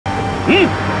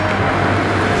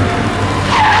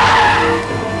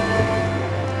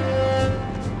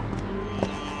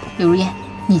柳如烟，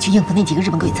你去应付那几个日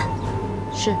本鬼子。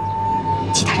是。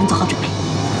其他人做好准备。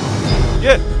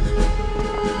耶！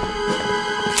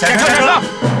下车！下车！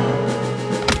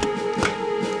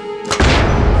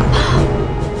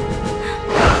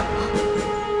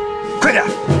快点！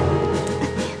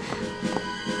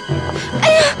哎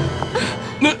呀！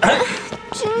人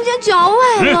家脚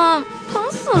崴了，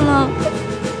疼死了！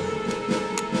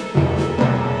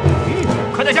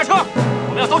快点下车，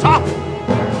我们要走场。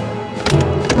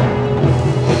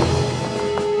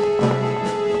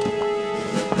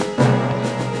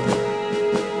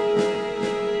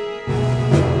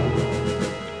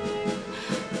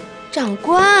 长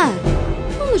官，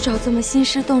用得着这么兴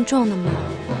师动众的吗？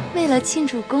为了庆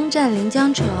祝攻占临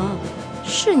江城，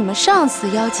是你们上司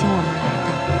邀请我们来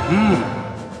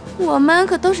的。我们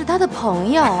可都是他的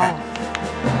朋友。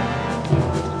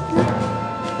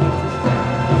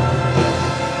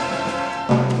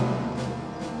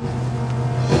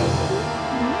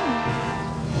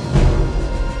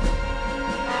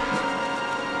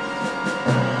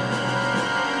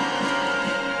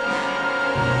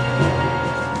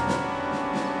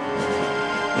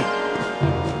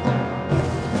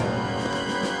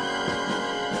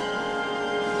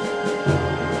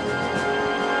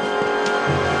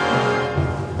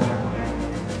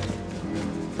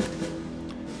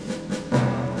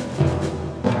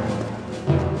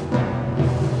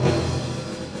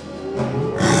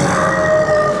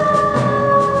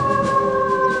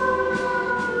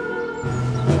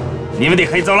你们得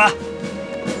可以走了。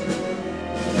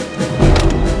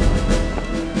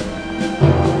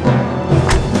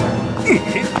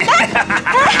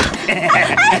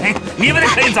你们得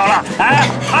可以走了，哎，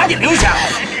他你留下。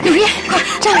柳叶，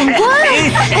长官，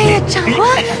哎呀，长官，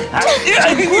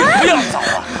长官，不要走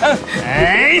啊！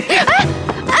哎，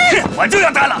我就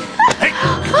要他了。哎，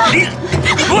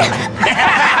你滚！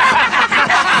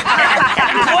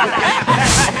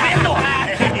别动！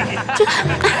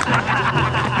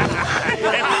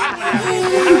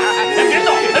别动！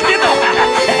别动！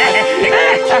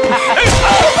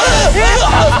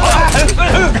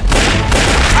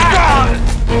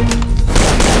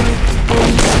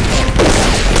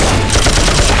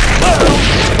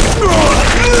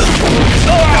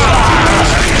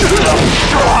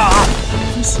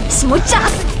你信不信我炸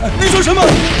死你？你说什么？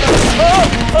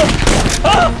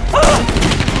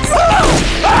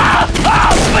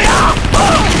不要！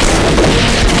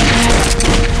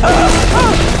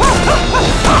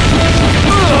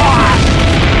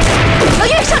老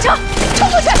叶，上车，冲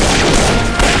过去！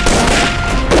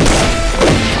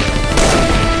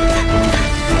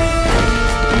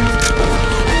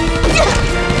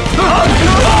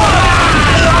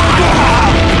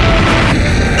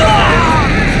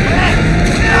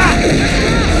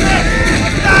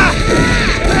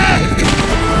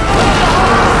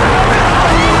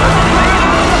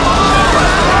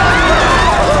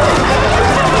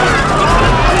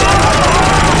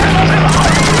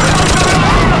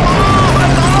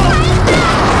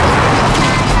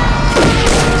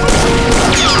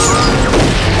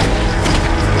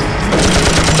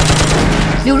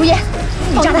柳如烟，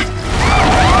放炸弹！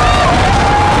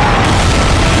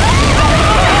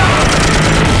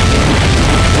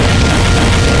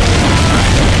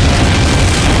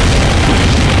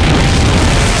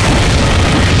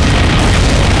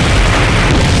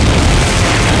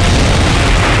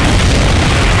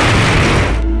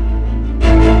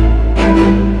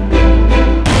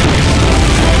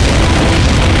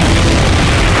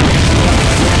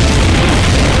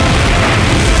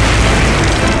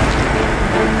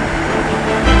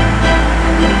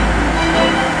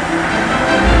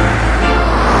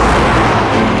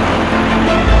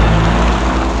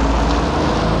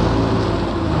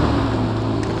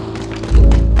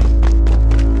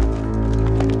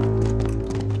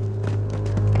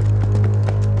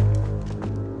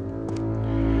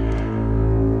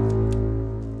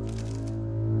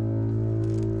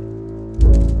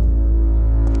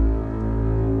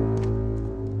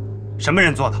什么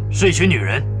人做的？是一群女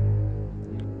人。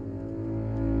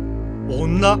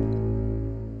女？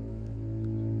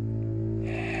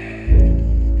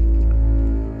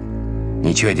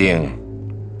你确定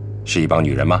是一帮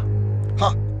女人吗？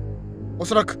は、お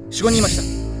そらく4、5人いました。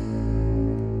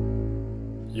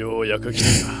ようやく来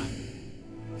たか。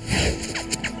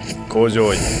工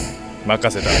場員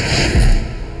任せた。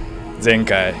前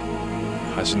回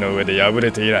橋の上で敗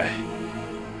れて以来、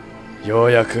よ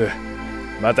うやく。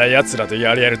また奴らと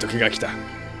やり合える時が来た。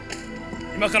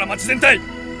今から町全体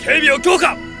警備を強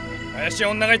化。怪しい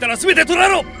女がいたら全て捕らえ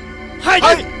ろ。はい。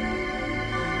はい。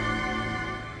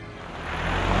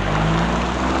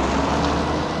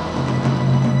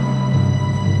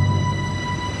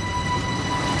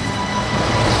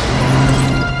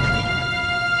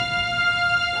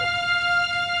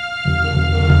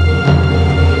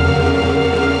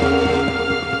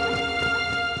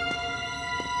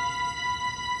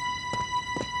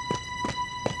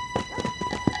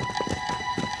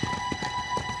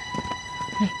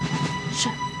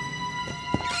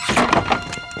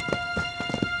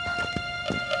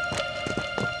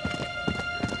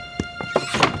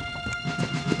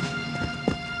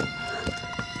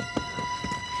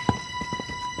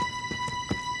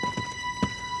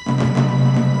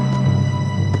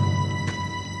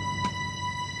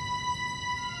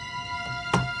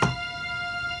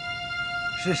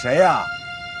是谁呀？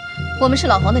我们是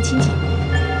老黄的亲戚，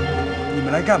你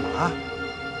们来干嘛？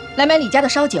来买李家的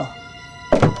烧酒。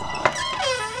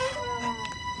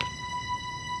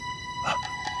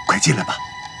快进来吧。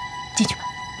进去吧。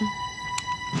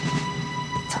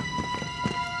走，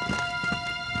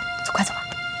快走吧。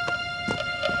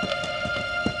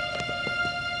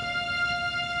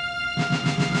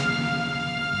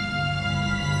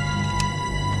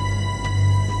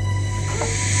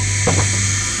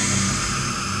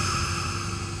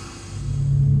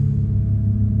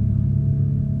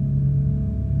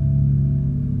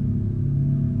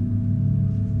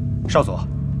少佐，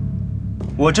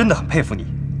我真的很佩服你，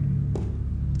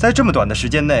在这么短的时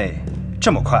间内，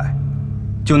这么快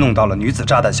就弄到了女子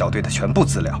炸弹小队的全部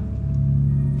资料。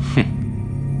哼，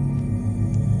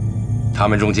他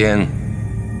们中间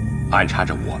安插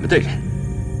着我们的人，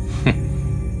哼，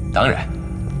当然，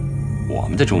我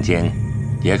们的中间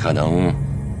也可能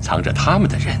藏着他们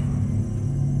的人。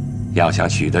要想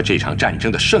取得这场战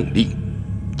争的胜利，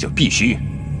就必须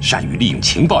善于利用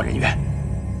情报人员。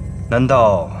难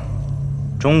道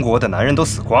中国的男人都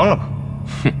死光了吗？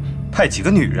哼，派几个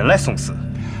女人来送死？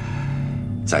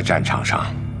在战场上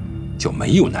就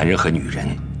没有男人和女人，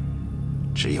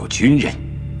只有军人，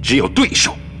只有对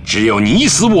手，只有你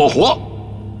死我活。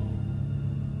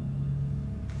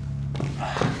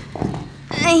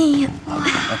哎呀，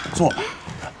坐吧，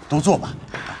都坐吧。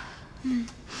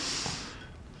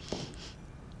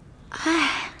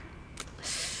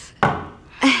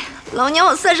老娘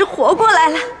我算是活过来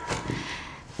了。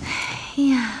哎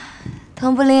呀，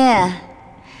佟布林，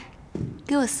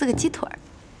给我4个鸡腿儿。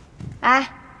哎，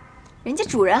人家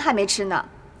主人还没吃呢，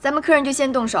咱们客人就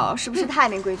先动手，是不是太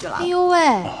没规矩了？哎呦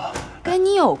喂，跟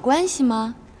你有关系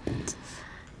吗？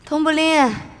佟布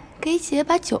林，给姐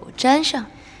把酒沾上。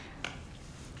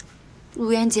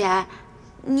如烟姐，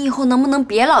你以后能不能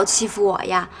别老欺负我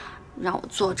呀？让我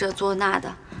做这做那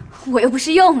的，我又不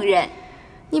是佣人。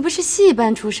你不是戏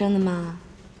班出身的吗？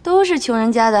都是穷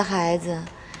人家的孩子，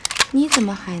你怎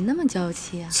么还那么娇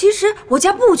气啊？其实我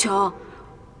家不穷，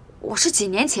我是几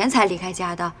年前才离开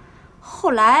家的，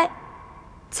后来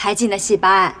才进的戏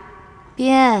班。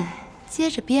编，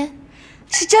接着编。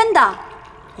是真的，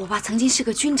我爸曾经是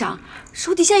个军长，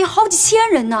手底下有好几千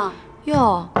人呢。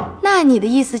哟，那你的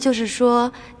意思就是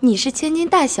说你是千金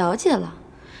大小姐了？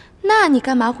那你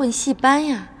干嘛混戏班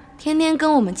呀？天天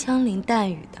跟我们枪林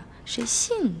弹雨的。谁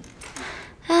信你？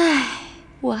哎，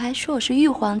我还说我是玉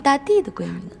皇大帝的闺女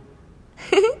呢。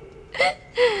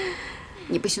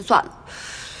你不信算了。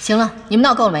行了，你们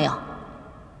闹够了没有？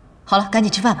好了，赶紧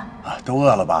吃饭吧。啊，都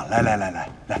饿了吧？来，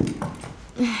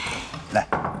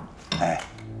哎，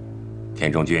田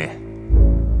中君，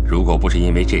如果不是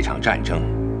因为这场战争，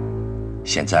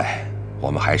现在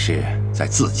我们还是在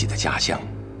自己的家乡，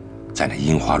在那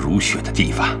樱花如雪的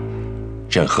地方，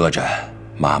正喝着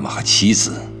妈妈和妻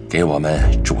子给我们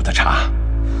煮的茶。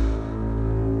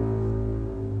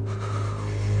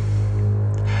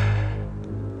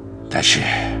但是，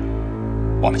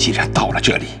我们既然到了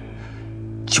这里，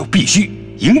就必须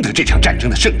赢得这场战争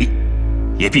的胜利，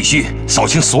也必须扫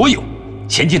清所有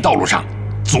前进道路上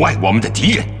阻碍我们的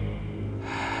敌人，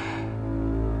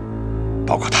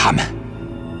包括他们。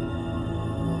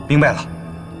明白了。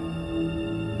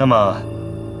那么，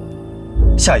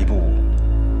下一步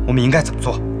我们应该怎么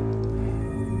做？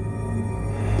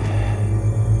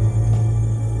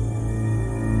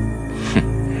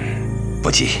不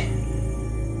急，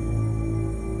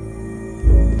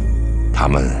他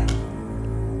们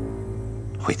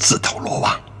会自投罗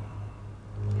网。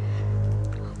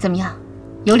怎么样？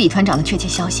有李团长的确切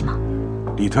消息吗？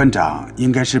李团长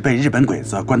应该是被日本鬼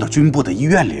子关到军部的医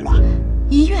院里了。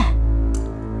医院？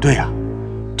对呀，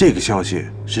这个消息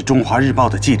是中华日报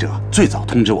的记者最早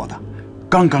通知我的，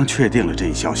刚刚确定了这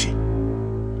一消息。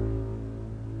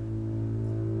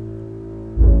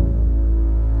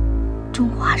中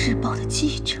华日报的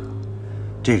记者，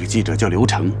这个记者叫刘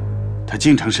成，他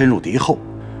经常深入敌后，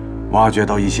挖掘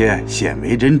到一些鲜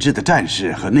为人知的战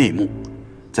事和内幕，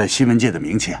在新闻界的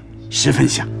名气十分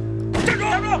响。站住！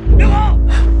站住！别跑！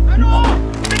站住！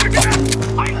这边！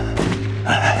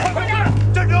哎，快点！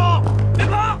站住！别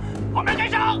跑！后面跟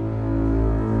上！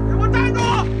给我站住！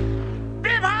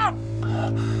别跑！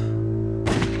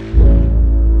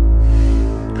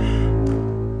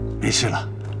没事了。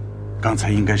刚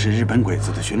才应该是日本鬼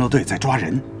子的巡逻队在抓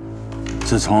人。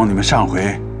自从你们上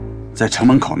回在城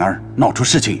门口那儿闹出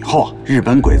事情以后啊，日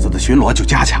本鬼子的巡逻就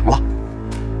加强了。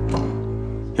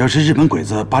要是日本鬼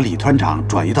子把李团长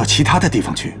转移到其他的地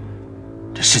方去，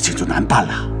这事情就难办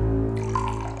了。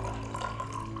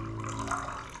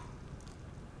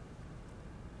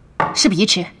事不宜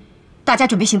迟，大家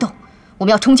准备行动。我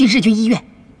们要冲进日军医院，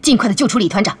尽快的救出李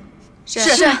团长。是。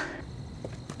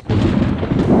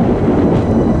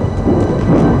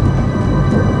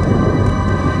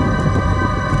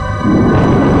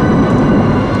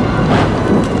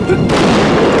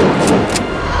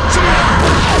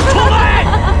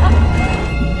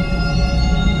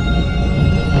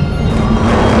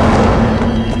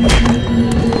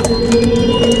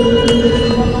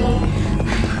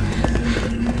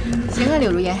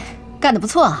干得不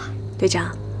错啊，队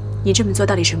长，你这么做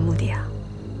到底什么目的啊？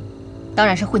当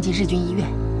然是混进日军医院，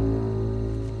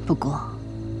不过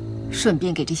顺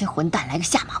便给这些混蛋来个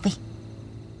下马威。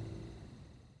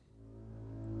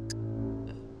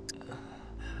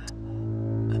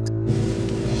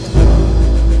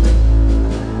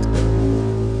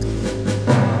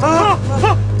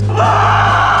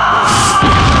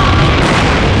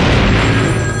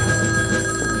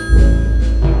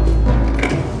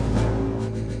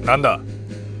なんだ。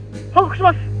報告し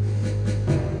ます。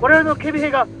我々の警備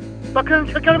兵が爆弾に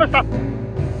仕掛けられました。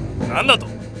なんだと。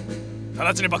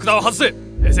直ちに爆弾を外せ。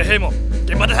衛生兵も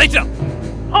現場で待機だ。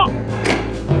はっ。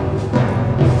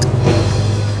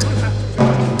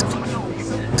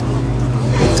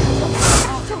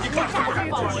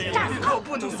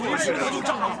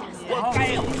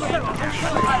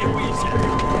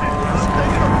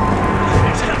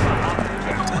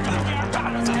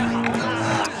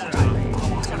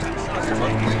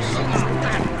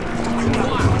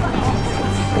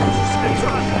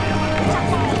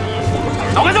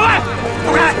走开！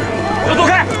走开！走开！给我走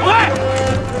开！走开！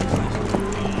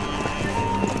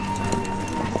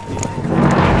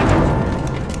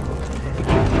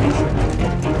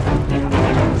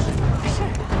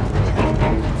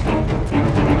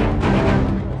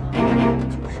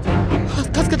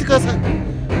助けてください。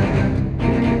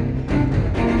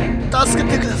助け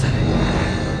てください。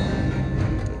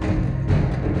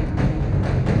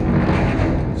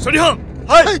処理班。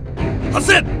はい。発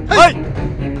せ。はい。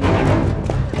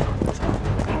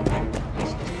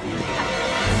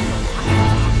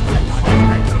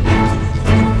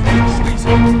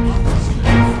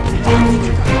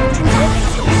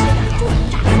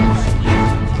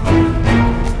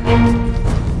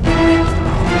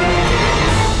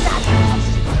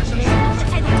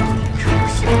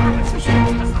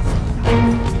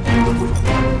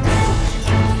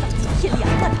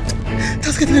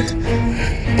助けてくれ。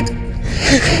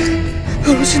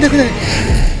俺死んでくれ。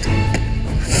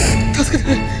助けてく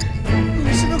れ。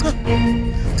俺死ぬか。助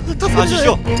けてくれ。安心し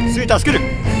よう。すぐ助ける。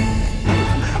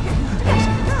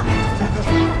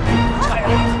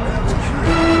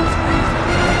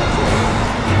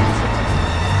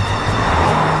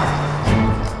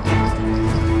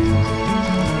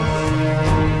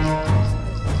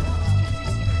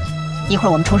一会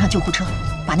儿我们冲上救护车，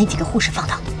把那几个护士放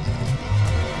倒。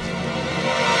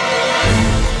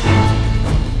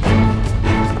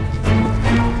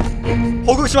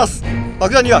報告します。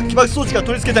爆弾には起爆装置が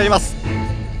取り付けてあります。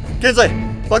現在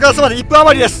爆発まで1分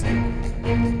余りです。で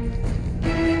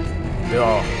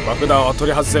は爆弾は取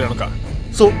り外せるのか。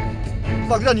そう、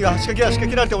爆弾には仕掛けが仕掛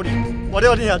けられており、我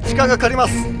々には時間がかかりま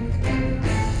す。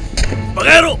バ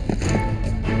カ野郎。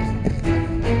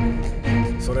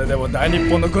それでも大日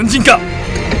本の軍人か。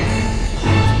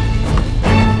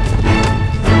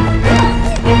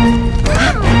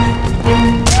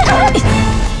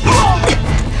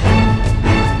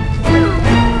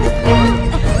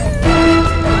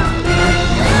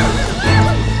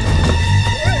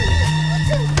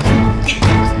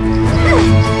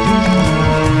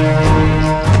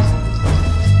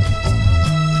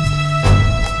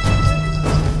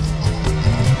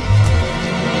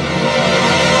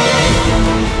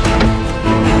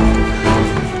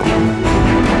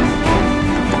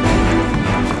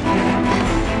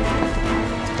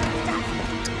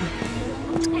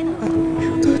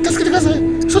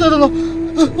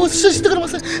信じてくれま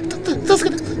せん。助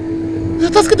け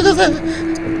てください。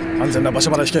安全な場所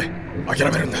まで引け。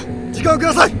諦めるんだ。時間をく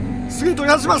ださい。すぐに取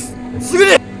り外します。すぐ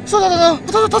に。そうだな。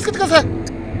助けてください。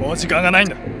もう時間がないん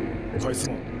だ。こいつ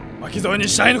も巻き添えに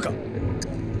しないのか。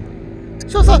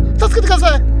翔さん、助けてくだ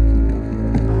さい。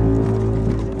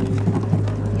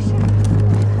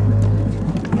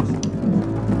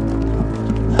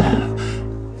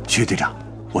薛队长，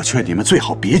我劝你们最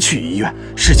好别去医院。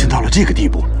事情到了这个地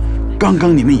步。刚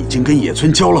刚你们已经跟野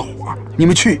村交了火，你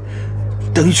们去，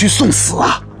等于去送死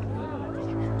啊！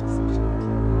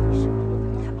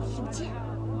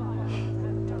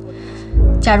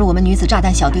加入我们女子炸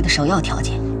弹小队的首要条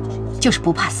件，就是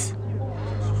不怕死。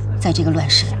在这个乱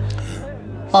世，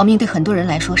保命对很多人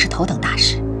来说是头等大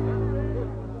事。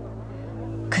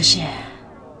可是，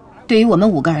对于我们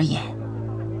5个而言，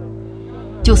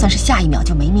就算是下一秒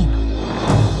就没命了，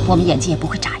我们眼睛也不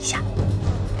会眨一下。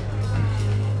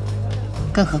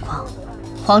更何况，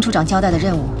黄处长交代的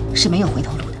任务是没有回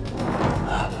头路的。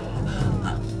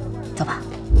走吧，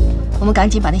我们赶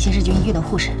紧把那些日军医院的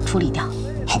护士处理掉。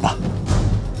好吧。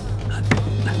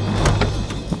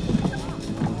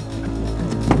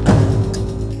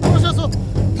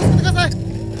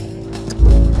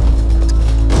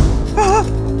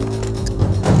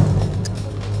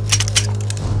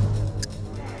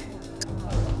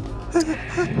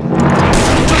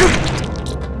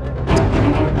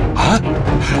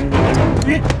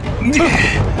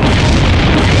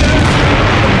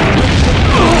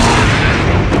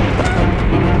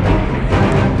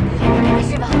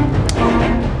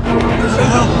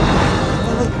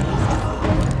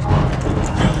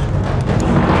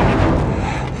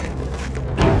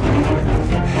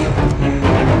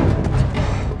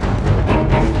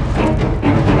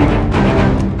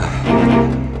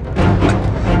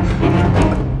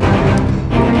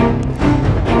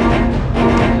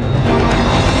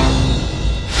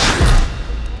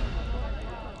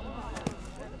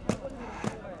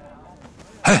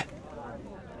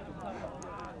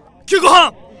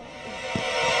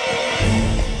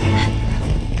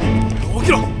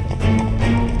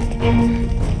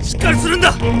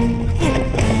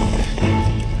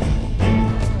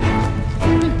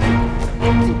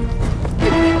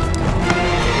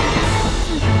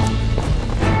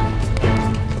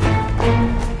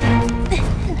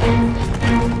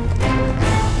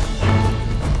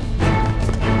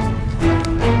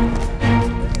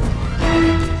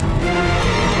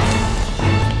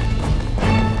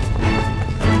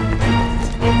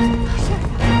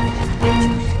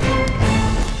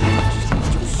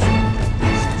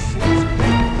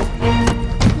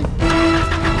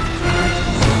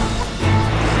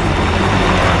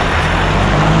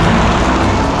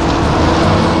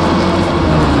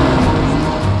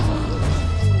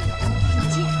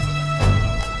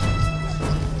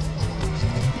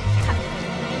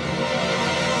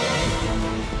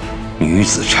 女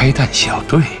子拆弹小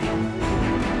队，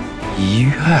医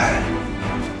院。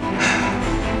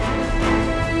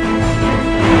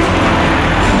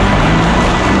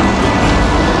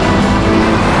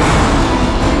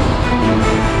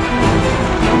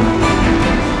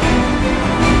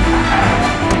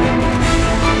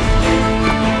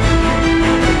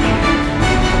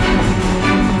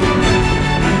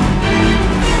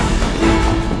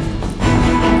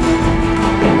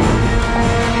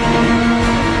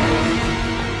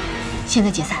现在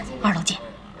解散，2楼见。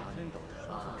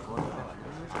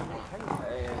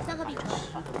3盒饼。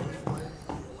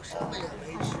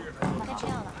该吃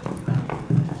药了。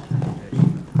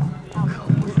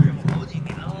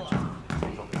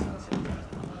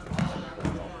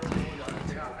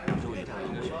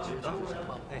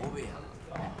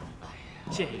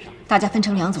大家分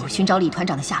成2组寻找李团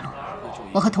长的下落，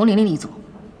我和佟玲玲一组，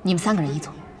你们3个人一组。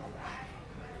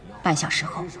半小时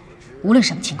后，无论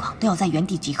什么情况都要在原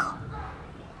地集合。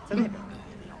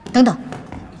 等等，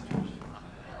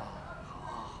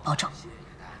保重。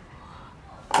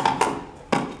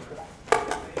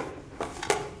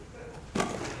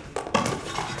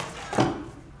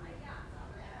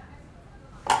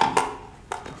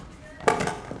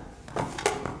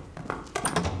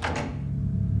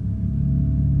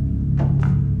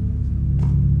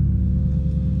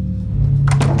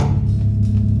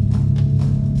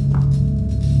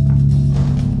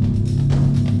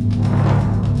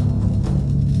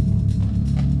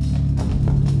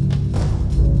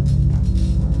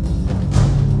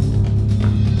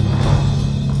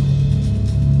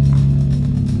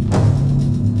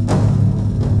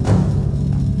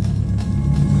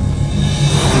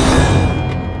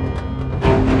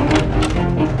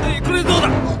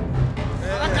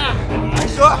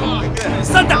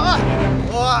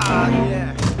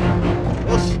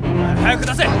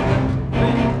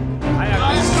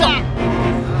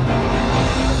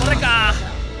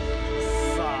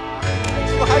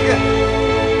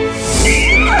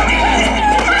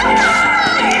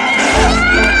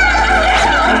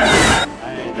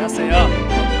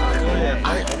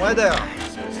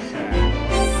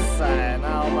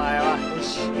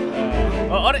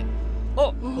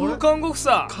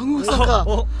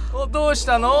どうし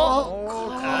たの？か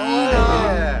わいいね。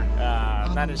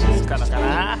何しつかのか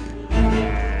な？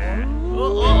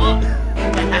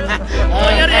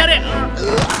やれやれ。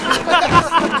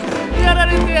やら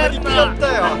れてやるな。やった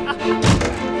よ。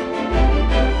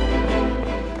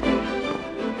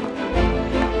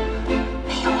没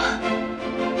有啊。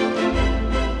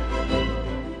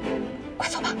快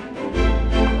走吧。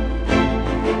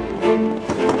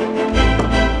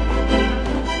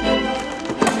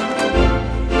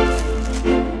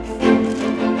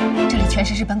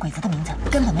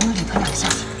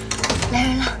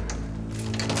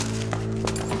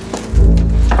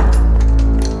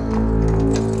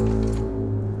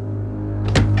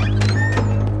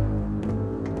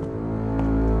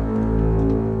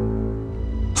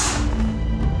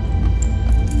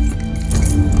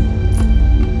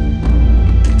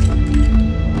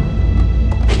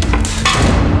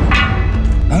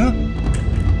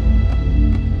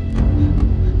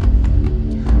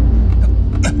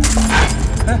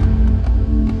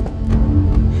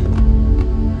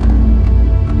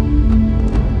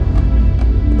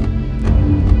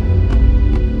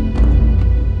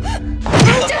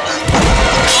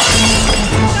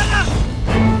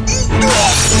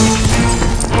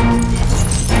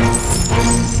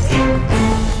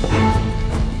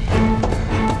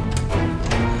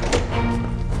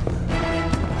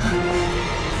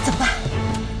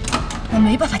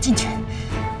办法进去。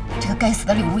这个该死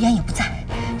的柳如烟也不在，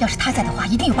要是他在的话，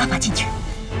一定有办法进去。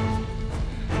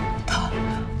头，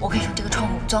我可以从这个窗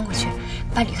户钻过去，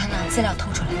把李团长的资料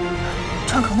偷出来。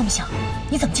窗口那么小，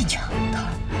你怎么进去啊？头，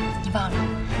你忘了，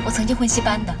我曾经混戏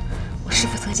班的，我师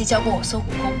傅曾经教过我孙悟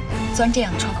空，钻这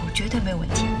样的窗口绝对没有问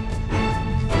题。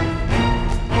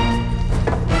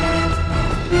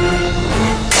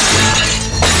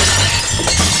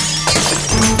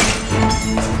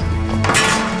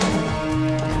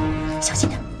 小心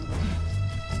点。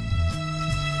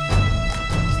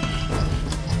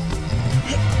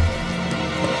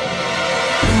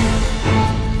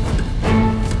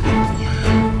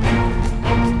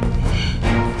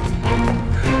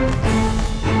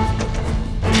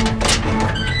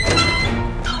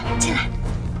头，进来。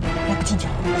我不进去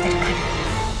了，我在这看着。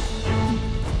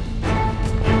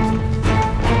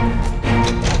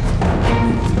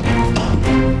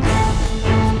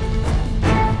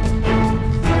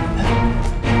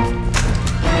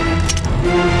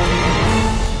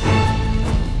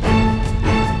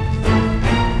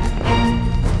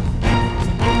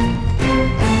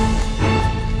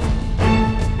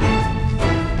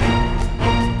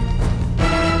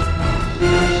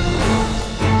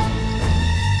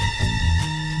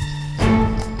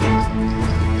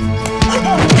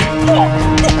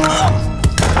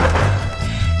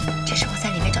 这是我在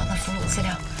里面找到俘虏资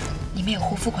料，里面有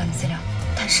胡副官的资料，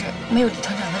但是没有李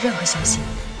团长的任何消息。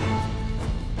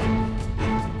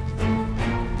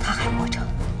他还活着。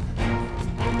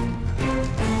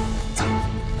走。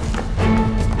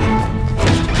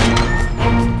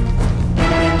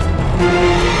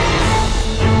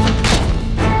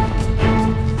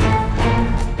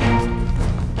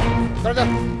誰だ？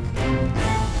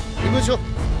身分証。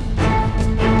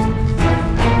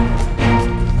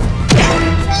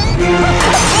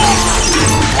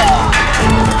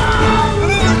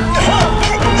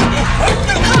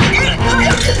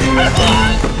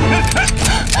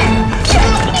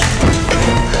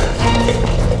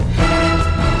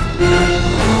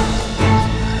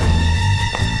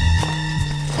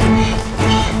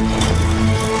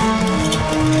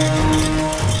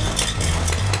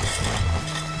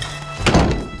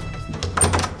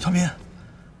 小敏，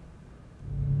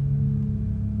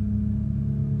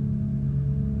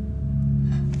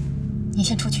你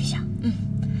先出去一下。嗯。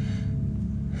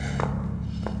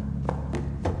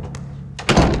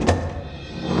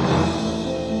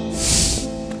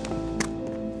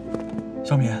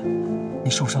小敏，你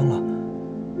受伤了，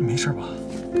你没事吧？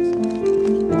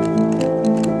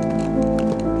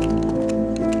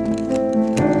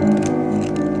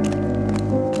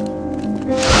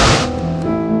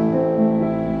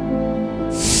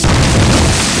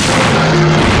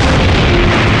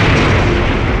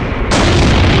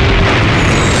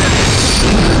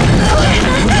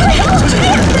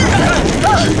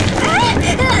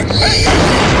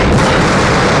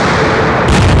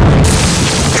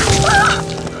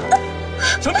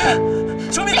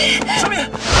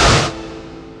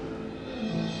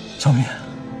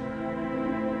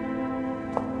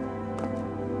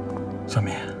小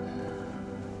敏，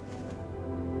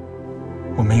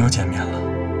我们又见面了。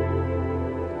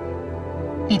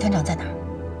李团长在哪儿？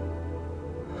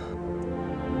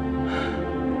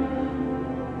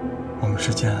我们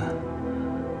之间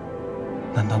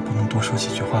难道不能多说几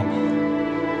句话吗？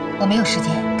我没有时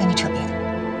间跟你扯别的。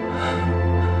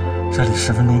这里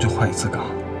10分钟就换一次岗，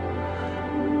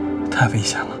太危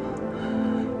险了，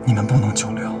你们不能久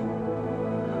留。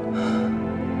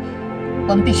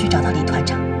我们必须找到李团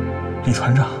长。李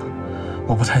团长，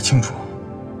我不太清楚。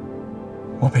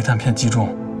我被弹片击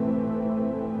中，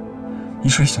一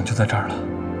睡醒就在这儿了。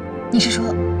你是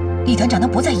说，李团长他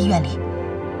不在医院里？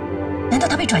难道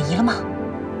他被转移了吗？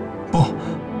不，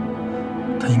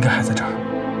他应该还在这儿。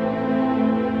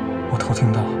我偷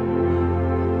听到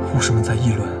护士们在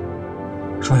议论，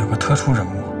说有个特殊人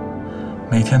物，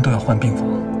每天都要换病房。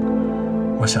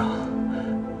我想，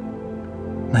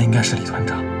那应该是李团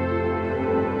长。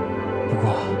不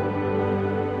过，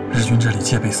日军这里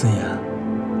戒备森严，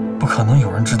不可能有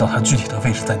人知道他具体的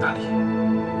位置在哪里。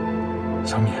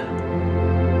小敏，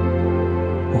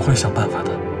我会想办法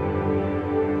的，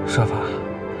设法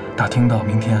打听到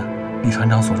明天李团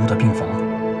长所住的病房。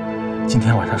今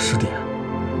天晚上10点，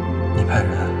你派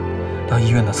人到医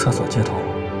院的厕所接头，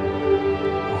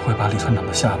我会把李团长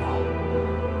的下落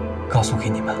告诉给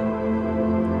你们。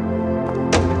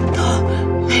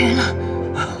来人了！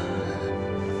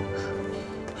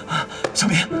小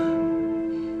敏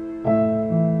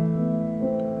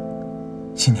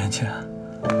，7年前，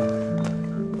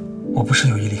我不是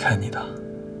有意离开你的。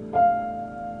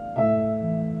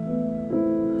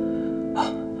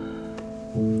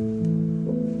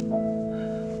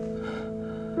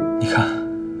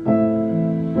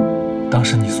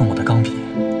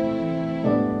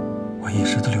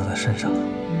留在身上。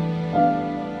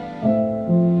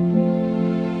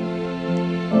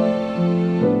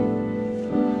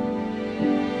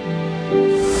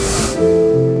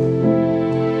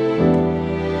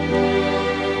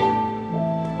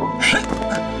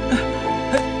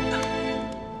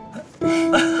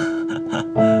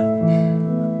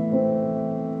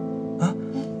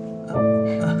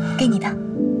给你的。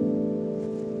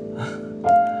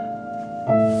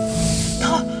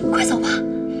头，快走吧。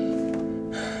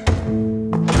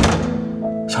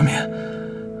小敏，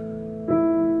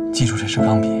记住这支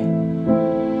钢笔，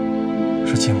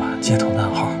是今晚接头的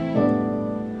暗号。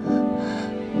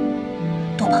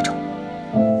多保重。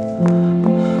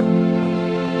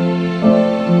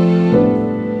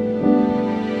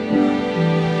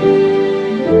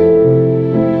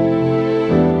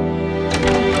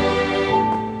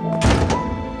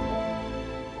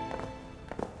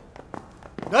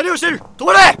何をしている！止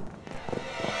まれ！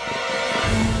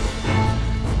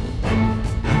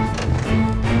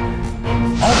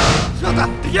しまった！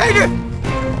敵がいる！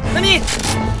何？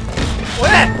おい！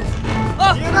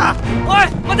逃げた！おい，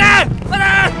我蛋，我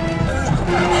蛋！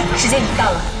时间已经到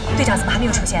了，队长怎么还没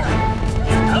有出现啊？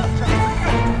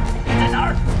在哪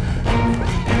儿？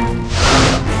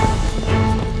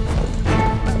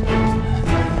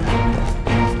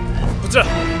不是。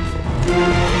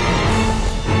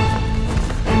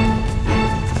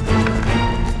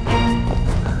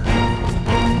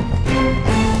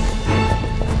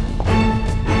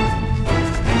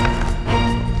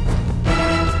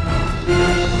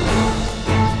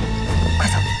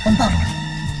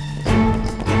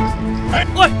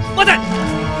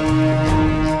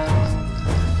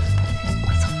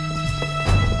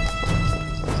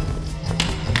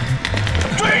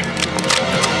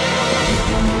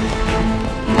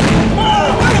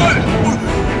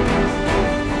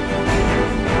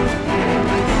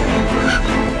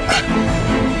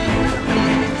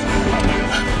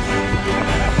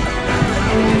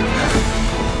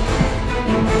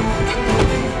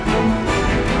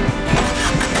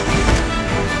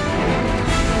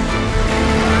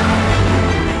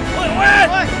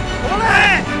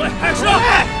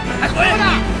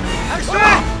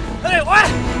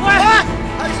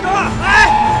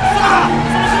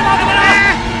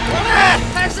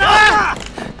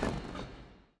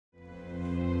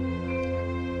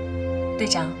队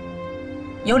长，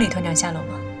有李团长下落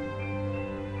吗？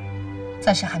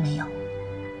暂时还没有。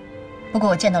不过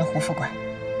我见到了胡副官，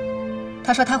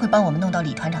他说他会帮我们弄到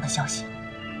李团长的消息。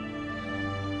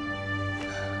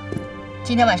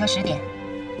今天晚上10点，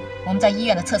我们在医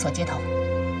院的厕所接头。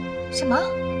什么？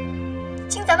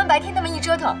听咱们白天那么一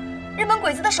折腾，日本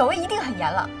鬼子的守卫一定很严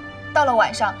了。到了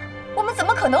晚上，我们怎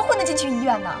么可能混得进去医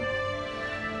院呢？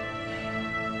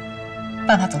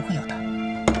办法总会有的。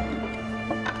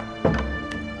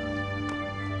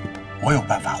我有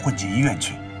办法混进医院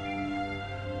去。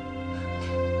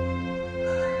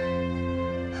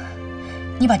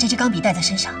你把这支钢笔带在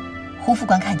身上，胡副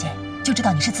官看见就知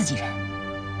道你是自己人。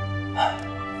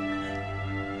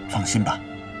放心吧，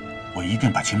我一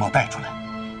定把情报带出来。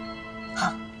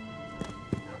好。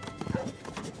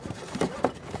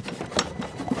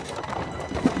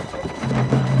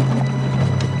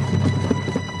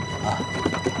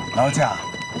劳驾，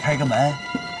开个门。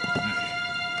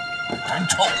真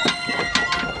臭！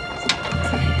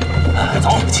走，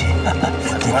对不起，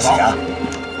对不起啊。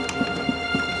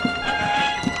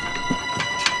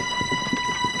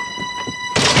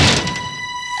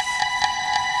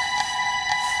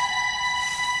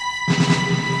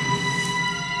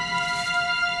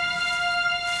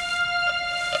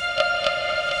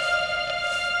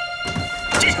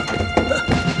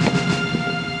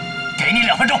给你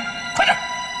2分钟，快点！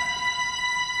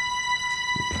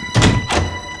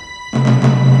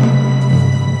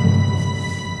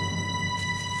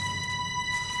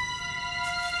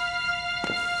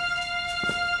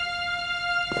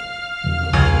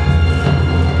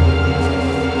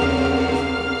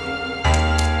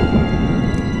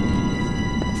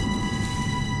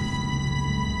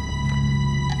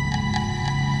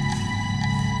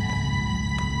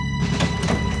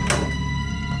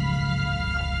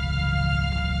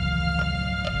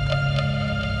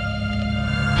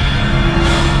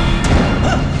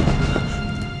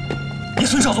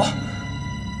孙少佐，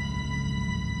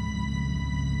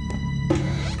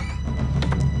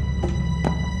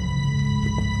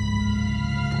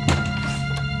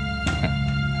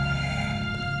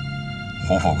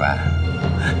胡副官，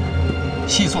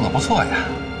戏做得不错呀。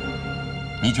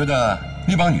你觉得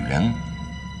那帮女人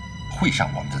会上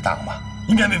我们的当吗？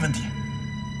应该没问题。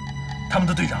他们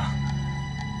的队长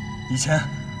以前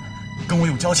跟我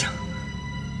有交情。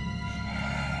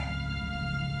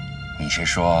你是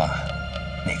说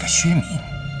那个薛敏？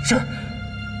是。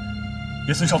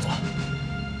野村少佐，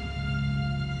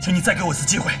请你再给我一次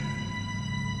机会，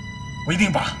我一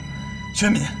定把薛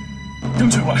敏争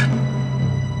取过来。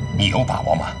你有把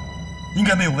握吗？应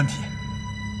该没有问题，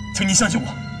请您相信我。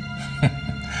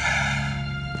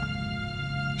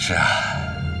是啊，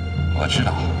我知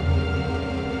道，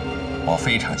我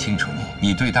非常清楚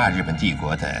你对大日本帝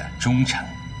国的忠诚。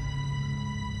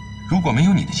如果没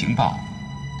有你的情报，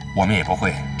我们也不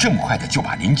会这么快的就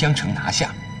把临江城拿下。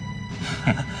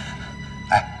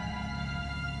哎，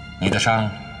你的伤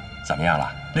怎么样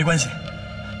了？没关系，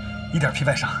一点皮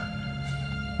外伤。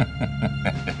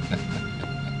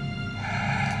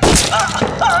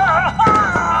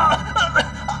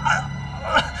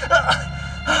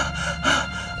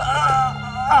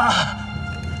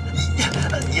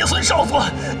野村少佐，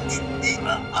你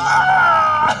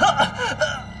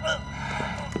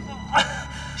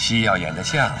戏要演得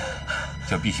像，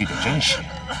就必须得真实。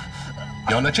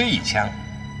有了这一枪，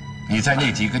你在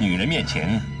那几个女人面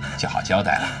前就好交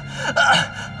代了。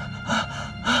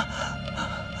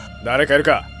誰かいる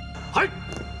か？はい。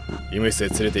医務室へ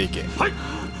連れて行け。はい。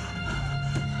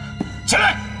起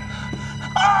来！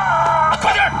啊，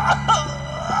快点！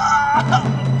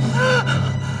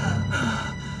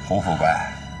胡副官，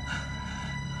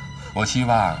我希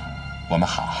望我们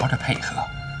好好的配合，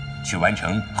去完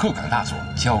成鹤岗大佐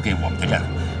交给我们的任务。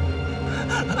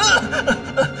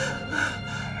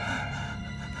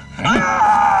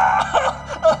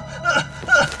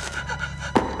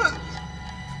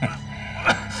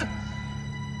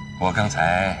我刚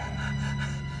才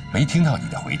没听到你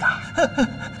的回答。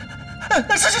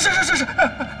是，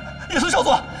野村少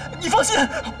佐，你放心，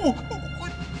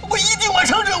我一定完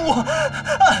成任务。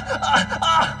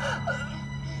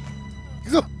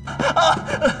走。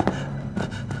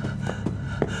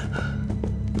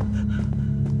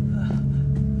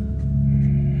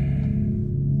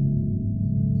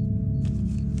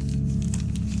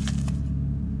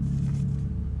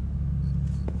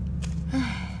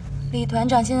李团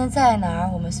长现在在哪儿？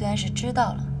我们虽然是知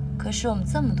道了，可是我们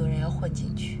这么多人要混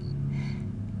进去，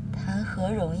谈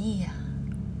何容易呀！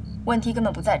问题根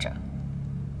本不在这儿。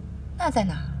那在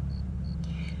哪儿？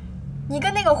你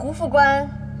跟那个胡副官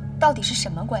到底是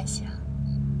什么关系啊？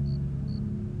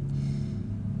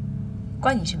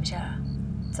关你什么事儿啊？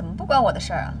怎么不关我的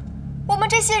事儿啊？我们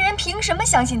这些人凭什么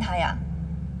相信他呀？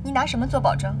你拿什么做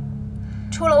保证？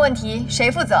出了问题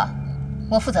谁负责？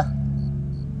我负责。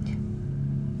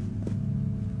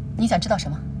你想知道什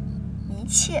么？一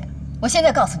切。我现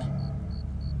在告诉你，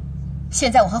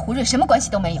现在我和胡瑞什么关系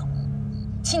都没有。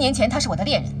7年前他是我的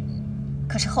恋人，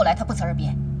可是后来他不辞而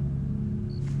别。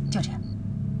就这样。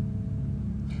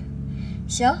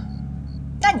行，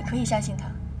那你可以相信他。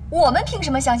我们凭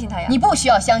什么相信他呀？你不需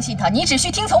要相信他，你只需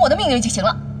听从我的命令就行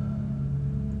了。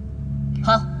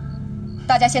好，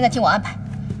大家现在听我安排。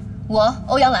我、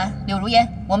欧阳兰、柳如烟，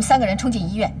我们3个人冲进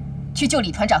医院，去救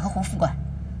李团长和胡副官。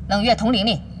冷月、童玲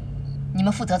玲，你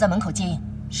们负责在门口接应。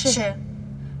是。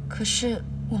可是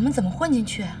我们怎么混进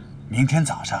去啊？明天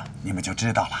早上你们就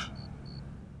知道了。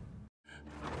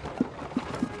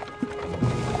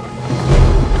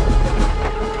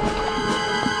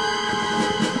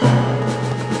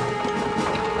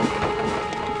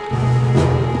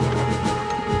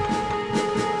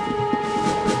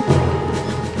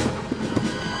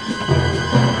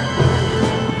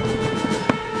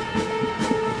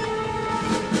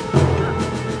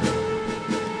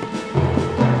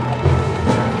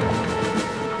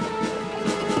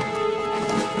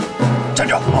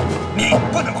你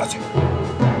不能过去。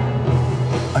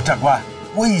长官，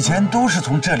我以前都是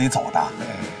从这里走的。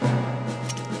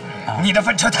你的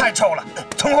粪车太臭了，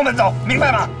从后门走，明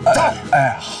白吗？走。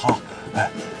哎，好。哎。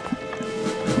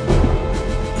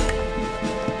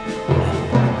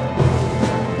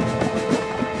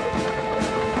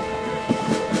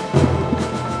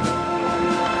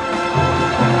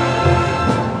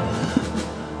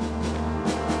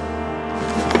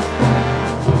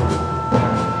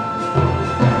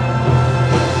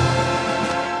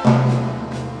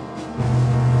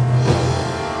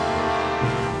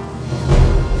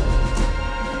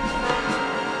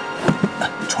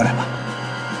出来吧。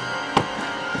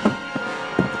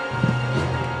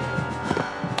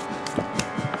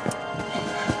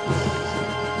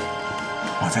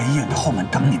我在医院的后门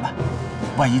等你们，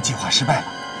万一计划失败了，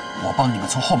我帮你们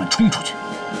从后门冲出去。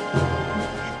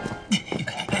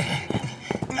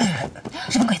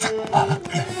日本鬼子！啊！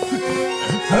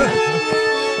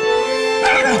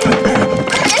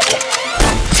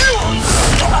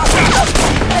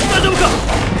大丈夫か？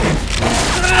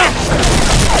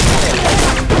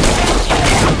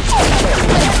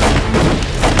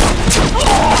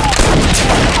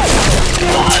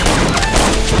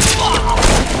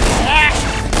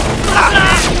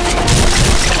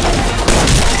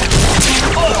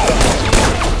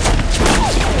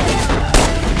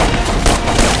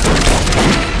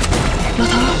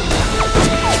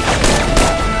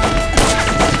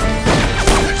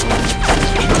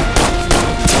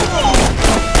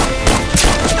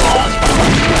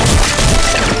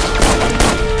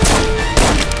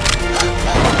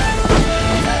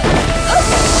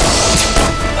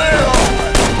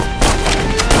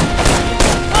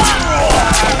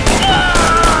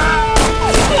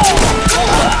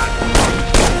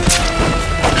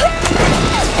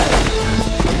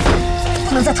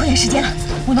能再拖延时间了，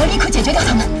我能立刻解决掉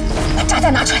他们。把炸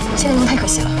弹拿出来，现在用太可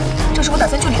惜了。这时我打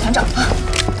算救李团长啊！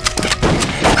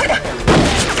快点！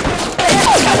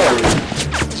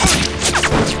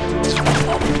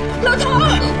老头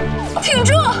儿，挺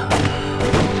住！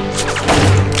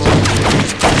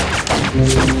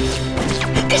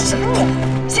干什么你？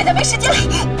现在没时间了，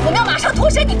我们要马上脱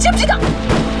身，你知不知道？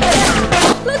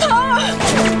老头儿！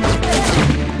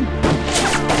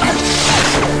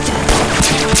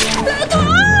老头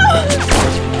儿！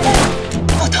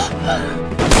老头！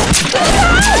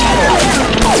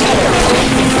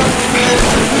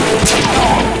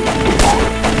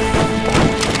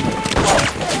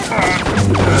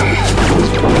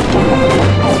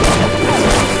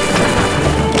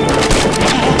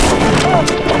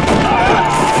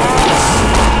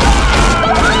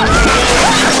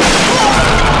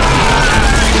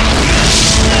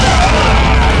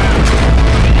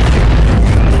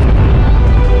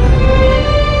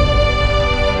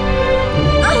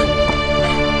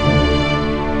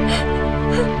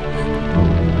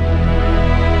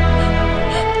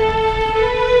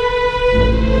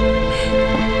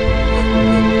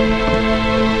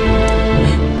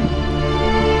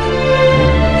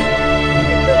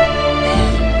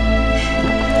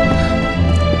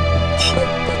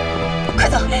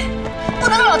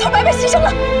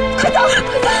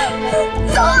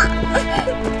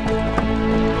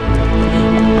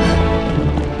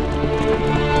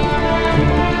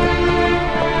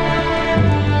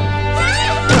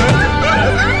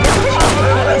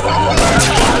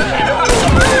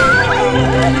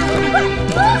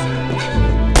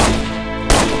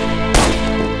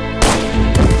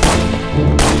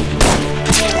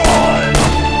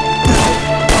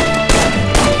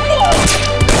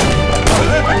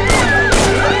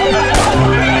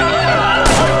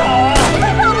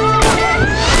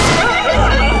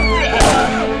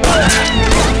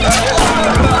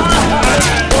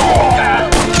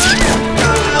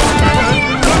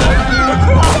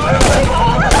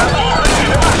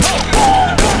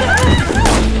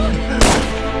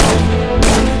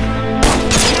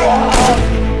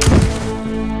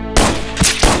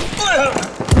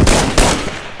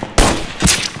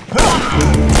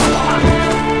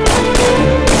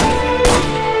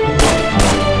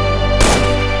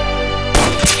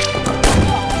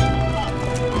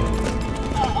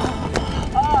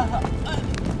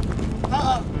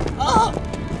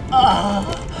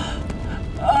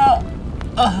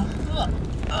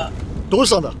どうし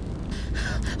たんだ？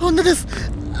女です。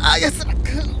あ、奴ら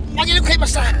紛れ込みま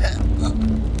した。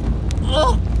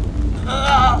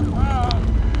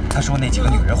他说那几个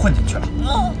女人混进去了，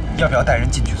要不要带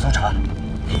人进去搜查？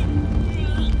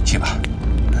去吧，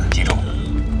记住，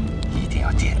一定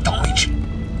要点到为止。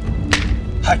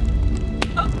嗨。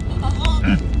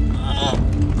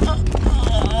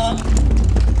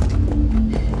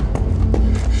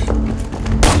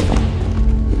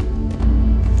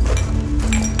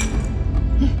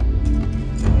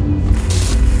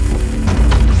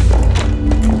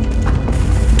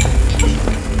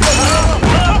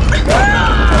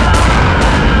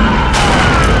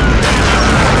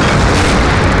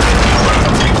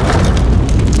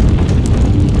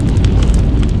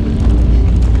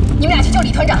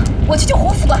我去救胡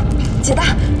副官。姐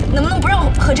大，能不能不让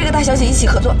我和这个大小姐一起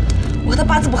合作？我和她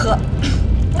八字不合。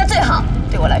那最好，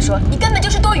对我来说，你根本就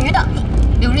是多余的。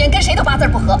柳如烟跟谁都八字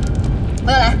不合。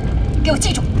侯耀兰，给我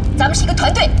记住，咱们是一个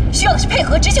团队，需要的是配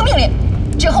合，执行命令。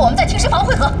之后我们在停尸房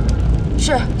会合。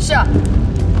是。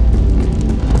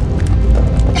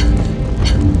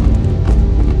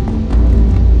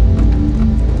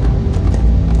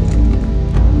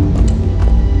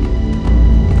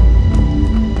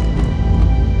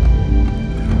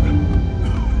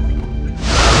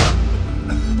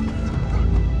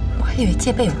以为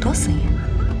戒备有多森严，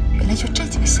原来就这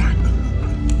几个下人。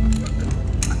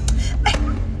哎，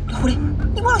狐狸，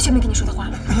你忘了学妹跟你说的话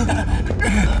了？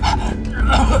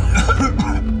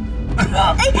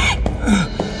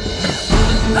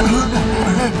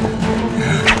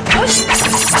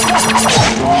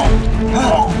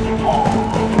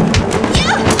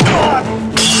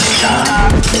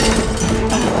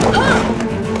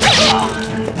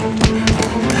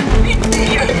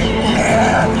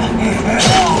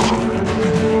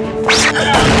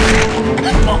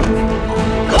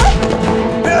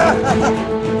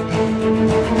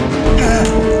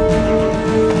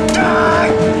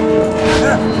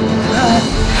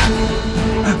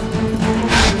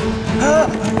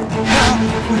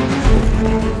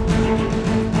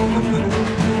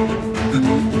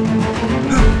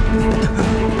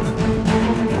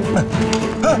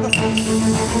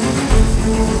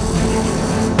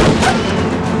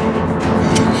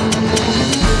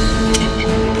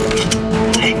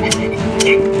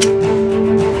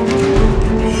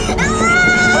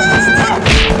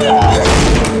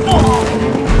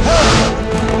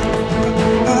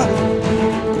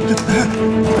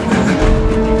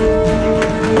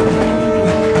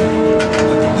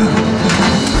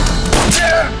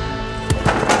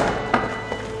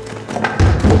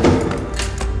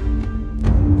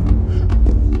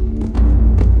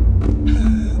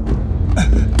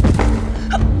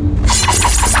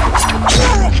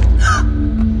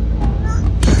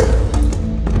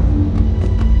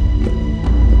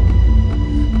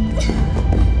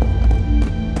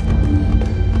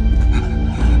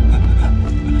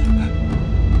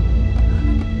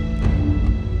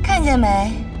见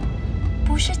没？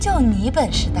不是就你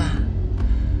本事大，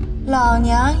老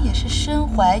娘也是身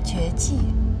怀绝技。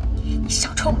你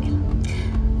少臭美了！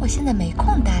我现在没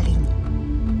空搭理你。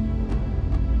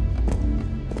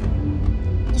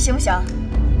你行不行？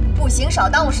不行，少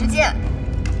耽误时间，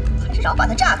还是让我把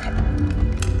它炸开。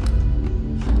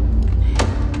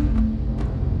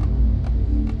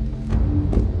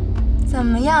怎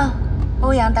么样，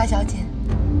欧阳大小姐，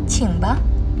请吧。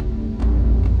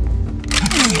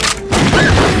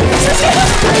小心！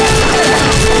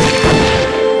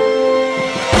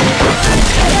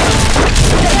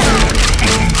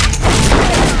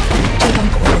这帮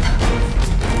狗日的，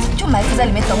就埋伏在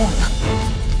里面等我们呢。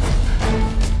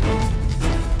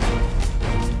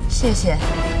谢谢。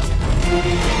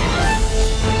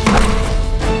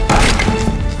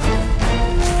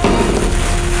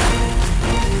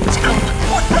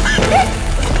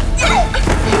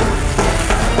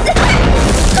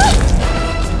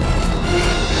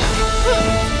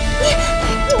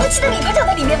你忘记了李团长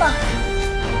在里面吗？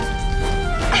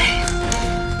哎呀，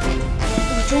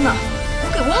我钟呢？我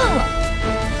给忘了。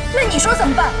那你说怎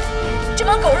么办？这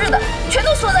帮狗日的全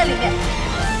都缩在里面。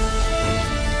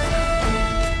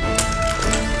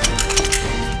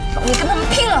老娘跟他们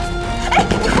拼了！哎，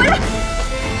你回来！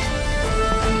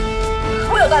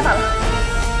我有办法了。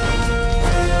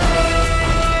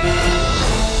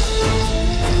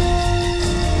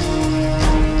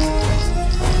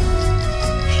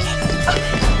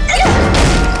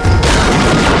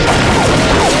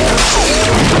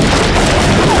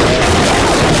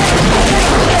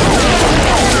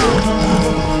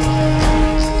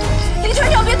李团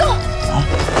长，别动！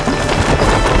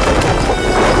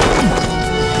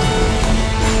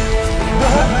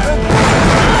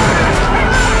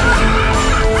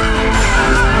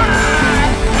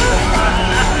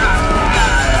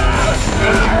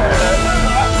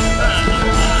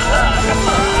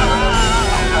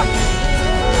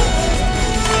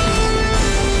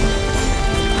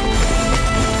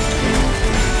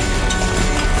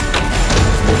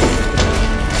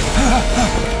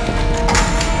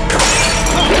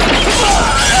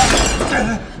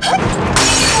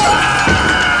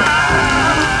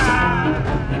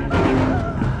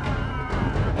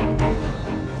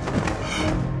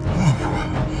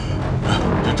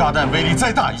炸弹威力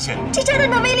再大一些，这炸弹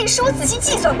的威力是我仔细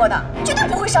计算过的，绝对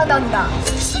不会伤到你的。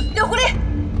刘狐狸，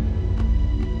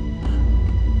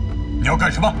你要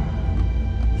干什么？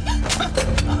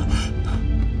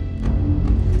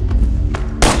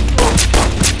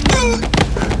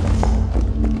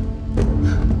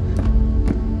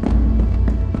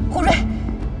胡瑞，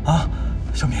啊，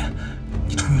小敏，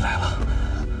你终于来了。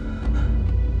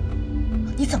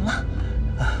你怎么了？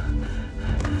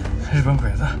日本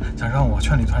鬼子想让我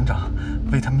劝李团长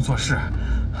为他们做事，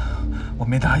我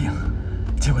没答应，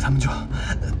结果他们就……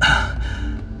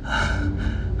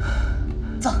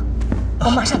走，我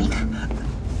马上离开，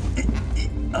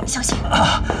小心。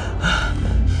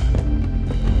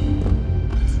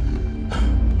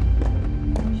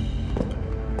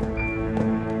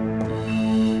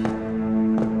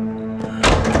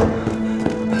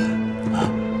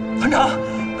团长，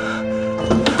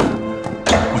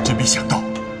我真没想到。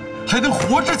还能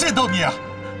活着见到你啊！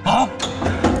啊！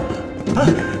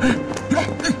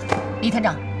李团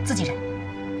长，自己人。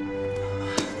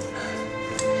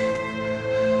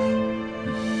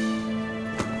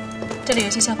这里有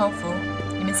些消防服，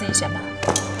你们自己选吧。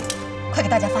快给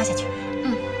大家发下去。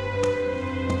嗯。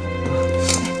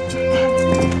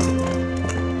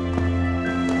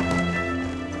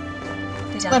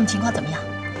队长，外面情况怎么样？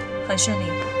很顺利，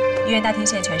医院大厅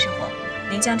现在全是火。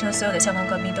临江城所有的消防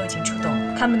官兵都已经出动，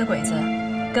看门的鬼子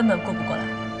根本顾不过来。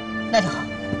那就好，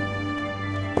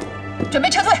准备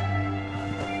撤退。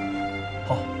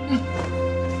好。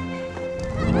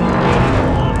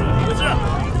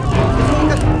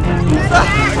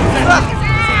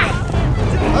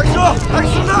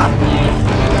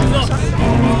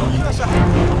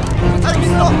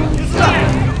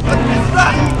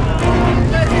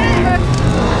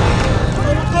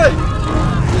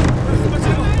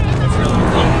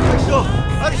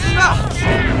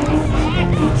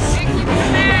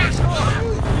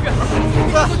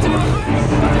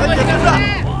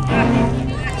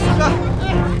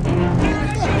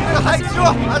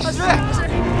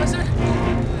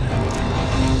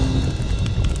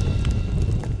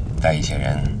带一些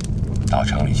人到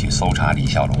城里去搜查李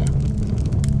小龙，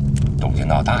动静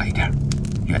闹大一点，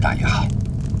越大越好。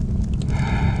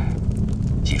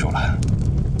记住了，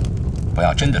不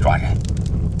要真的抓人，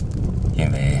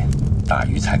因为大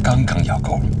鱼才刚刚咬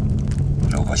钩。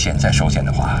如果现在收线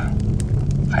的话，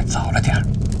还早了点儿。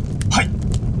嘿，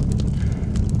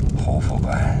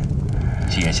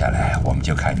下来我们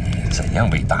就看你怎样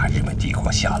为大日本帝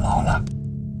国效劳了。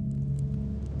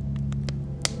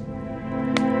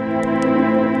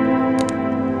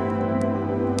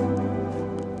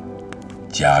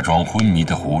假装昏迷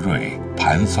的胡瑞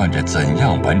盘算着怎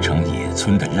样完成野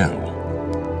村的任务。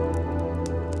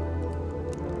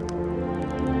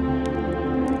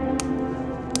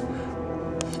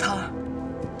头儿，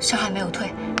伤还没有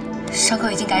退，伤口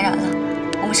已经感染了，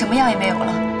我们什么药也没有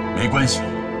了。没关系，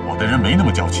我的人没那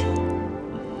么娇气。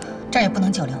这儿也不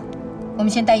能久留，我们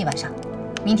先待一晚上，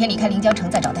明天离开临江城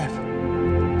再找大夫。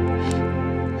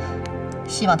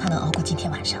希望他能熬过今天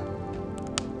晚上。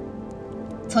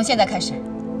从现在开始，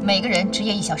每个人值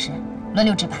夜1小时，轮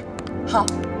流值班。好。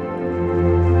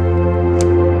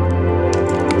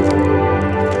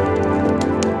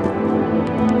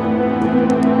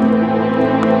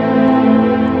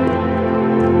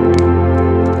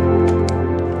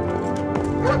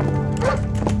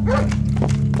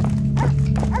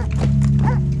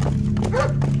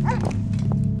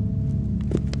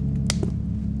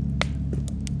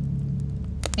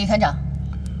李团长，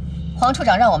黄处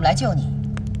长让我们来救你。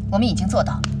我们已经做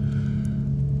到了。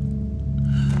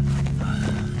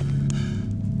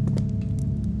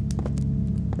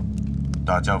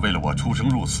大家为了我出生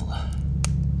入死，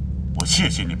我谢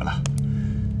谢你们了。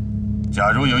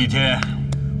假如有一天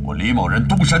我李某人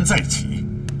东山再起，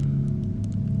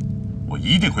我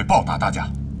一定会报答大家。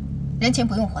人情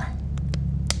不用还。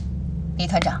李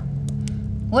团长，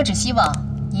我只希望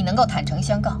你能够坦诚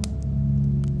相告。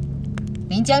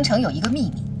临江城有一个秘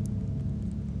密，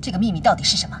这个秘密到底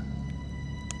是什么？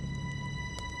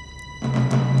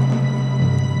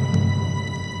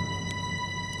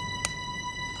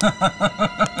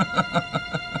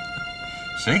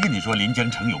谁跟你说临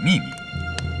江城有秘密？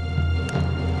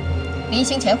临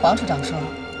行前，黄处长说，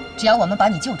只要我们把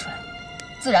你救出来，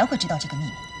自然会知道这个秘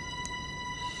密。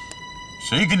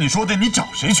谁跟你说的？你找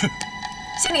谁去？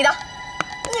姓李的，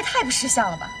你也太不识相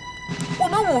了吧！我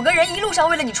们5个人一路上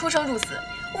为了你出生入死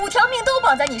，5条命都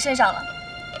绑在你身上了。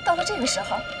到了这个时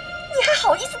候，你还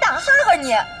好意思打哈哈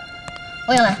你？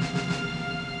欧阳兰，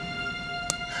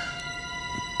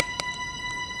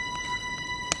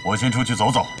我先出去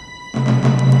走走。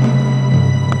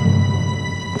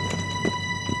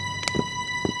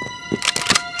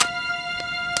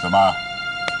怎么，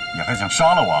你还想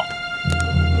杀了我？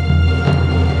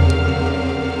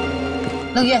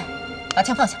冷月，把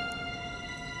枪放下。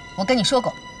我跟你说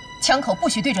过，枪口不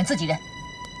许对准自己人。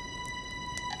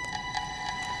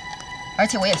而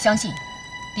且我也相信，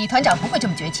李团长不会这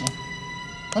么绝情。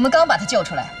我们刚把他救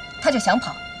出来，他就想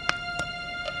跑。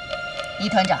李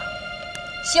团长，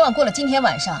希望过了今天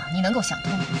晚上你能够想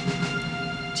通，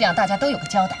这样大家都有个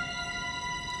交代。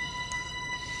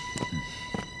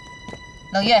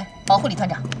冷月，保护李团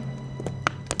长。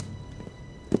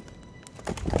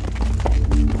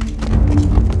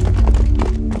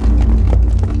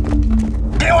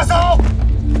给我搜，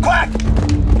快！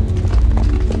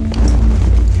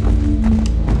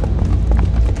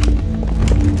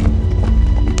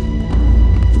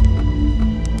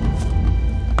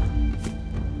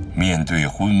面对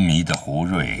昏迷的胡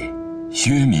瑞，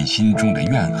薛敏心中的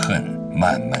怨恨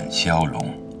慢慢消融，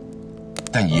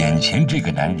但眼前这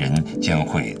个男人将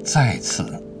会再次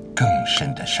更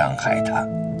深地伤害他。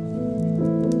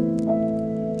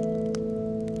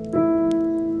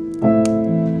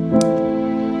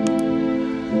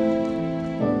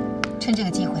趁这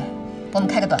个机会，我们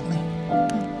开个短会。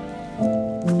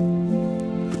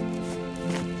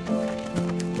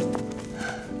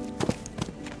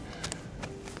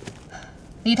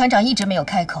李团长一直没有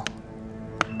开口，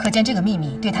可见这个秘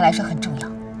密对他来说很重要。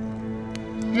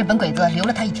日本鬼子留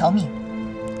了他一条命，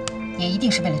也一定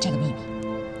是为了这个秘密。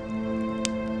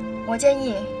我建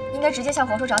议应该直接向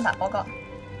黄处长打报告。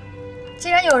既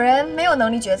然有人没有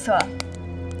能力决策，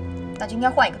那就应该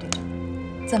换一个队长。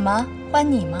怎么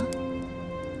换你吗？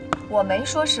我没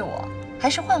说是我，还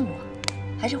是换我，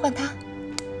还是换他？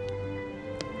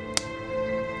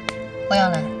欧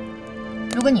阳兰，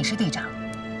如果你是队长，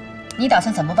你打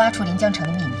算怎么挖出临江城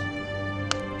的秘密？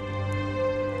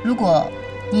如果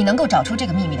你能够找出这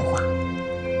个秘密的话，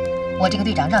我这个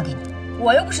队长让给你。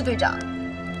我又不是队长，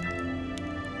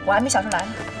我还没想出来呢。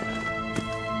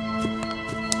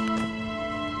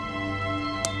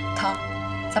涛，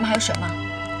咱们还有水吗？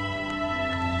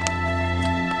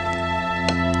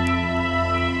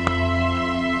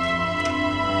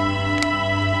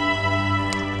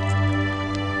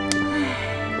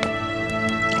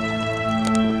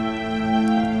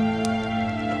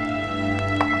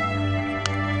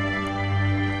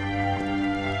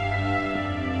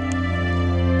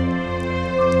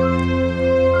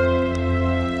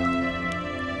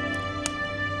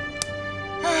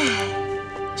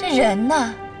人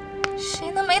呢？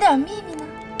谁能没点秘密呢？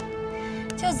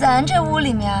就咱这屋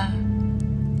里面，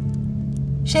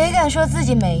谁敢说自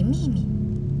己没秘密？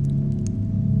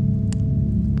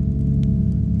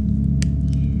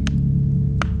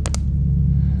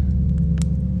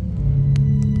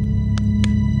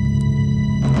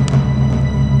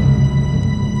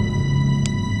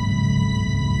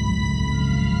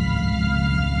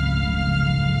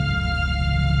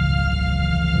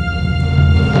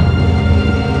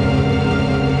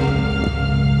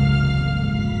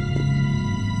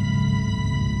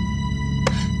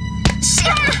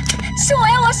是我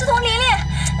呀，我是佟琳琳。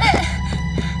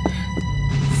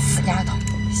死丫头，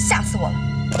吓死我了！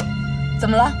怎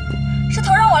么了？是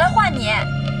头让我来换你。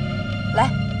来。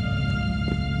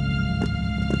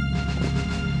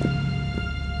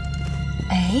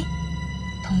哎，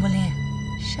佟不吝，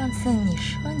上次你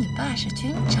说你爸是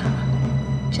军长，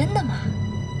真的吗？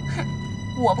哼，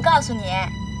我不告诉你。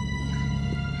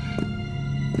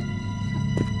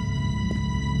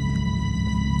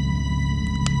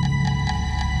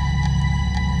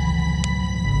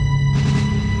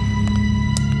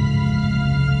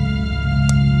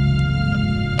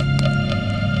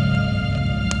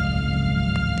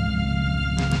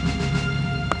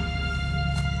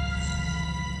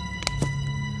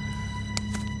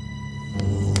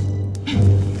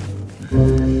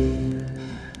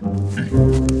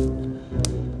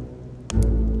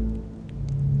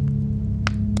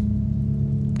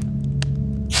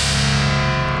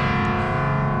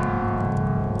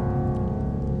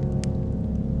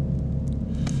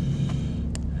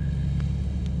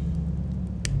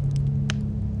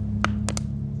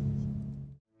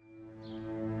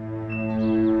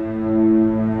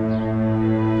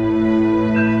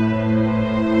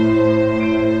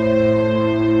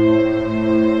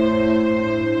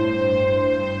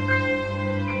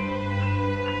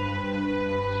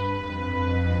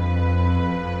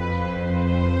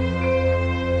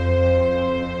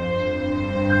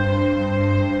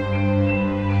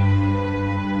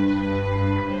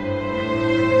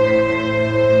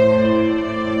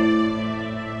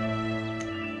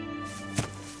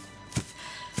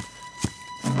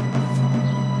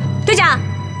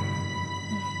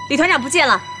李团长不见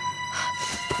了。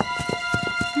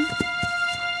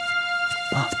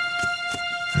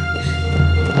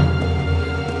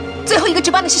最后一个值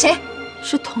班的是谁？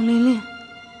是佟琳琳。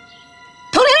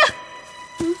佟琳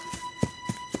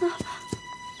琳。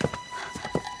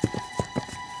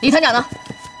李团长呢？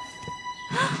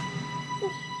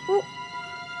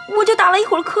我就打了一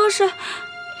会儿瞌睡。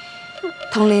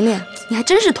佟琳琳，你还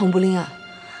真是佟不吝啊！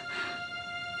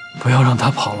不要让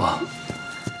他跑了。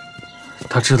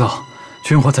他知道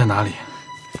军火在哪里。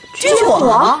军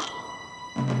火？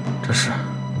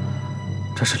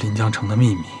这是临江城的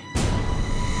秘密，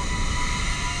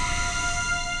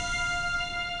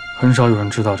很少有人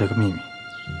知道这个秘密。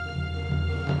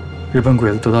日本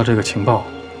鬼子得到这个情报，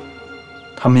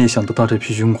他们也想得到这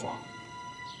批军火。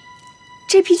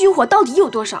这批军火到底有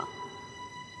多少？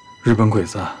日本鬼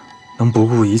子能不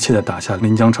顾一切地打下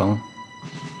临江城，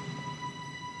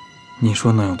你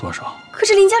说能有多少？可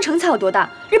是临江城才有多大？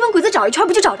日本鬼子找一圈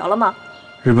不就找着了吗？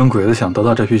日本鬼子想得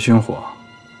到这批军火，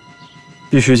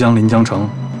必须将临江城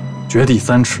掘地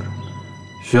3尺，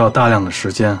需要大量的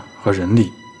时间和人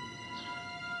力。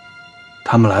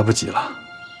他们来不及了。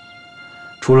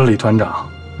除了李团长，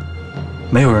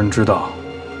没有人知道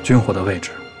军火的位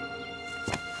置。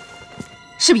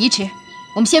事不宜迟，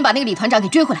我们先把那个李团长给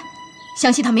追回来，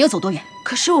相信他没有走多远。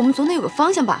可是我们总得有个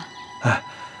方向吧？哎，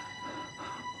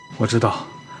我知道，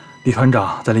李团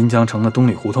长在临江城的东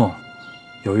里胡同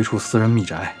有一处私人秘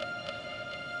宅，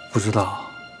不知道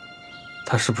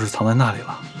他是不是藏在那里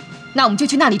了。那我们就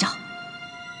去那里找。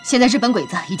现在日本鬼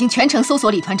子已经全城搜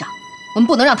索李团长，我们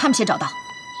不能让他们先找到，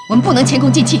我们不能前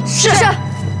功尽弃。是。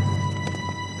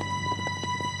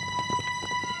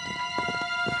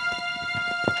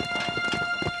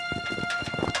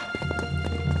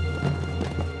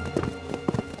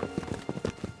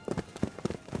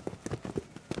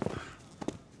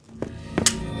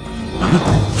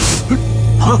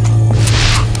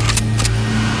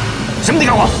什么地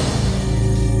方？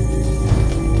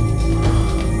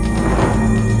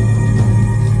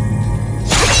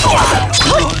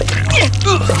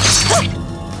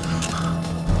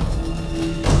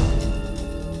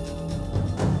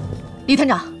李团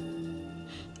长，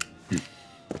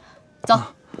走。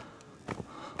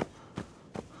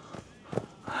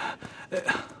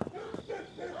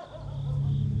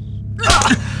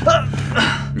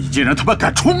你竟然他妈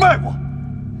敢出卖我！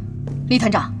李团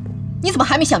长，你怎么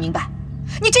还没想明白？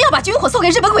你真要把军火送给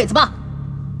日本鬼子吗？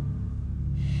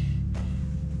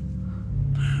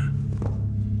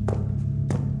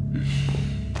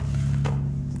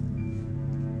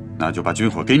那就把军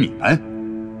火给你们。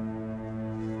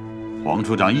黄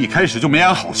处长一开始就没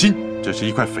安好心，这是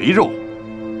一块肥肉，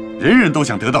人人都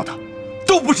想得到它，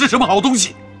都不是什么好东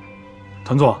西。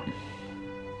团座，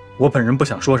我本人不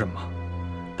想说什么，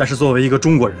但是作为一个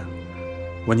中国人，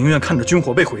我宁愿看着军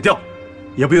火被毁掉，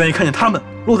也不愿意看见他们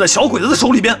落在小鬼子的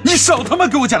手里边。你少他妈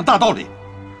给我讲大道理！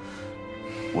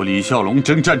我李孝龙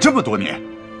征战这么多年，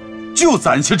就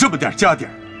攒下这么点家底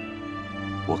儿，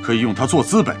我可以用它做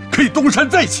资本，可以东山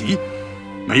再起。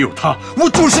没有它，我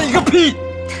就是一个屁！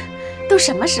都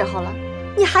什么时候了，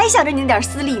你还想着拧点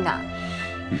私利呢？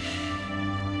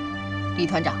李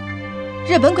团长，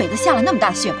日本鬼子下了那么大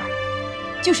的血本，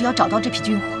就是要找到这批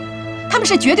军火，他们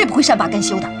是绝对不会善罢甘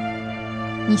休的。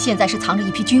你现在是藏着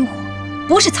一批军火，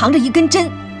不是藏着一根针。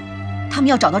他们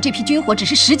要找到这批军火只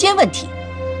是时间问题，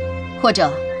或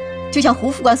者，就像胡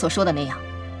副官所说的那样，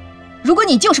如果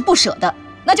你就是不舍得，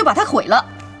那就把它毁了，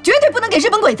绝对不能给日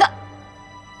本鬼子。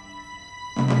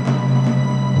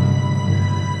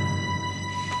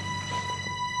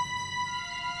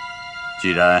既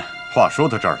然话说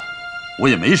到这儿了，我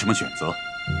也没什么选择。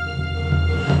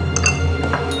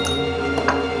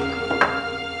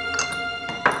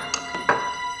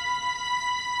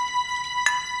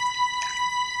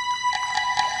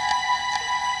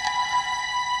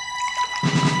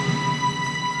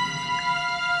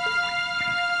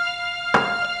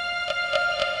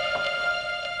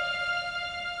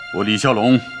我李孝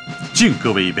龙敬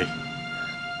各位一杯，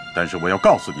但是我要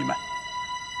告诉你们，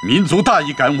民族大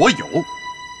义感我有，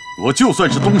我就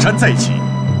算是东山再起，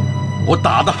我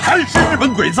打的还是日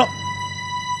本鬼子。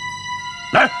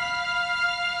来。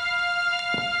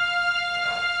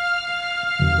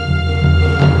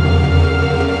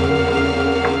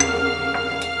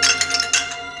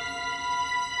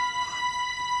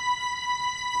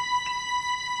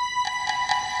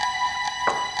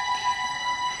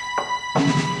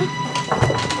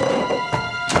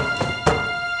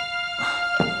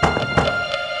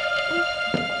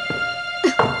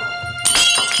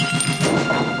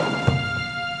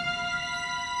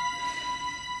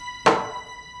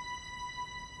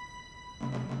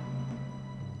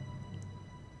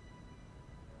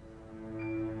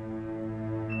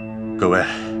各位，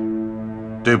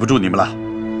对不住你们了。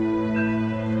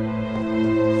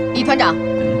李团长，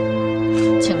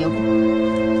请留步。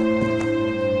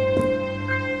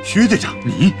徐队长，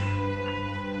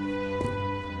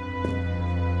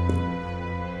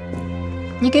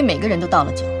你给每个人都倒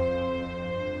了酒，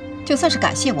就算是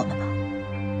感谢我们吧。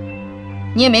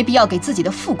你也没必要给自己的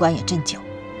副官也斟酒。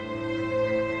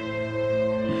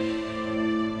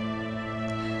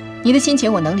你的心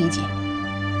情我能理解。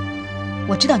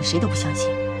我知道你谁都不相信，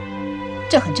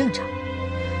这很正常。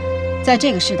在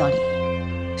这个世道里，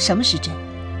什么是真，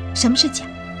什么是假？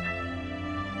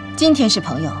今天是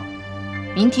朋友，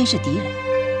明天是敌人，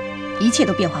一切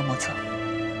都变化莫测，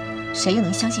谁又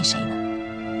能相信谁呢？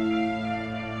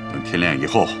等天亮以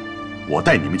后，我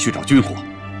带你们去找军火。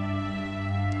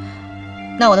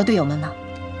那我的队友们呢？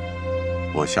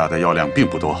我下的药量并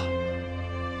不多，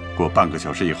过半个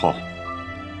小时以后，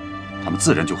他们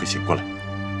自然就会醒过来。